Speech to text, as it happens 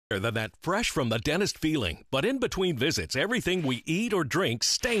than that fresh from the dentist feeling, but in between visits, everything we eat or drink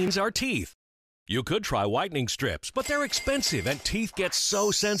stains our teeth. You could try whitening strips, but they're expensive and teeth get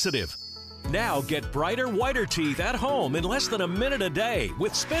so sensitive. Now get brighter, whiter teeth at home in less than a minute a day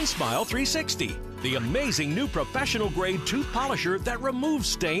with Spin Smile 360, the amazing new professional-grade tooth polisher that removes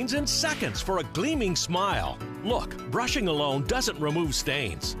stains in seconds for a gleaming smile. Look, brushing alone doesn't remove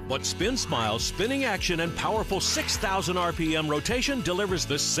stains, but Spin Smile's spinning action and powerful 6,000 RPM rotation delivers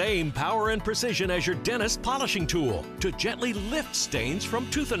the same power and precision as your dentist polishing tool to gently lift stains from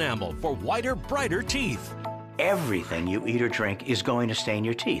tooth enamel for whiter, brighter teeth. Everything you eat or drink is going to stain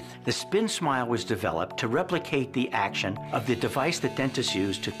your teeth. The Spin Smile was developed to replicate the action of the device that dentists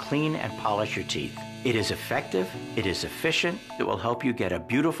use to clean and polish your teeth. It is effective, it is efficient, it will help you get a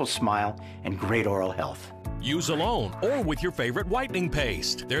beautiful smile and great oral health. Use alone or with your favorite whitening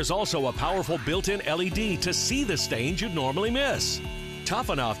paste. There's also a powerful built-in LED to see the stains you'd normally miss.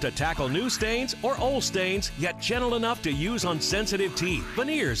 Tough enough to tackle new stains or old stains, yet gentle enough to use on sensitive teeth,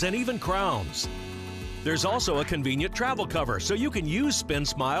 veneers, and even crowns. There's also a convenient travel cover so you can use Spin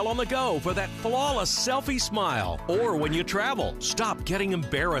Smile on the go for that flawless selfie smile. Or when you travel, stop getting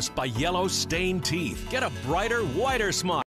embarrassed by yellow stained teeth. Get a brighter, whiter smile.